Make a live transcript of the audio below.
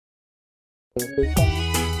Never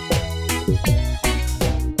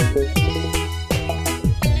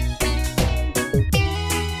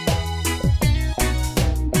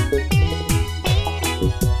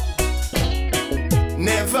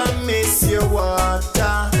miss your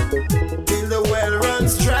water till the well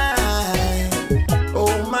runs dry.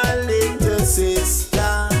 Oh, my little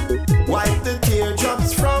sister, wipe the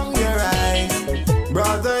teardrops from your eyes.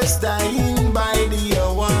 Brothers dying by the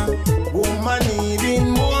hour, woman needing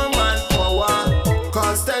more manpower,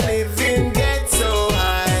 cause the living gets so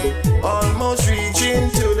high, almost reaching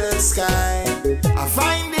to the sky. I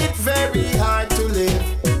find it very hard to live,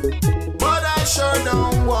 but I sure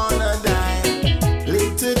don't wanna die.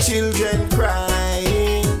 Little children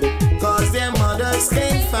crying, cause their mothers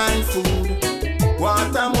can't find food,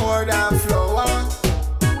 water more than flour.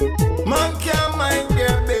 Man can't mind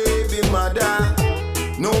their baby mother,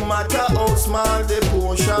 no matter how small the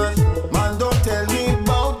portion. Man, don't tell me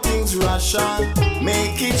about things ration,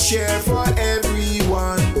 make it share for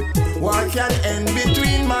everyone. What can end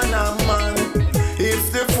between man and man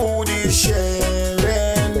if the food is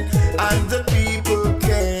sharing and the people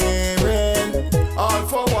caring? All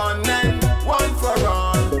for one and one for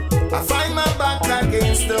all. I find my back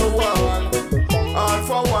against the wall. All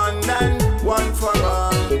for one and one for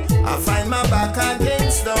all. I find my back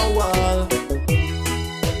against the wall.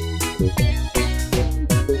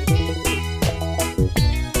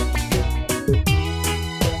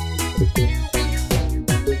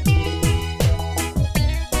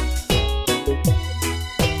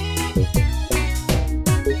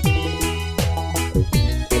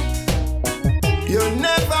 You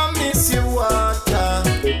never miss your water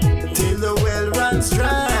till the well runs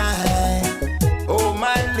dry. Oh,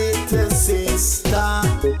 my little sister,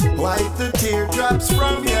 wipe the teardrops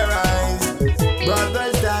from your eyes.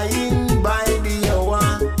 Brothers dying by the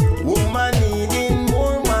hour, woman needing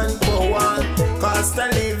more manpower, cause the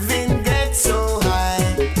living gets so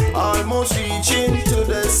high, almost reaching to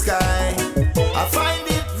the sky. I find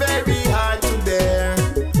it very hard to bear,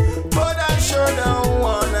 but I sure don't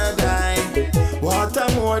wanna die. Water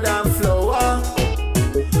more than flour,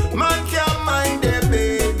 man can't mind their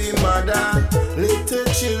baby mother. Little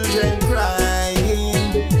children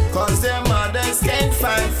crying, cause their mothers can't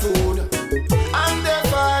find food and their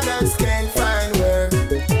fathers can't find work.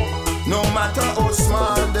 No matter how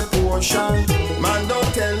small the portion, man,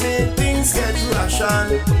 don't tell me things get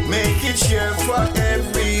rationed, make it share for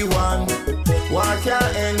everyone. What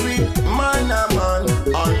can end with man and man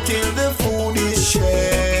until the food is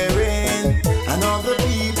sharing and all the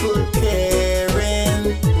people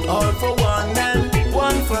caring? All for one and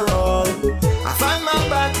one for all. I find my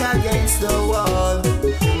back against the wall.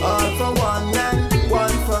 All for one and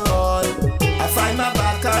one for all. I find my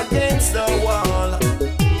back against the wall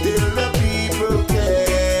till the people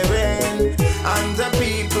caring and the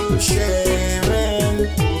people sharing.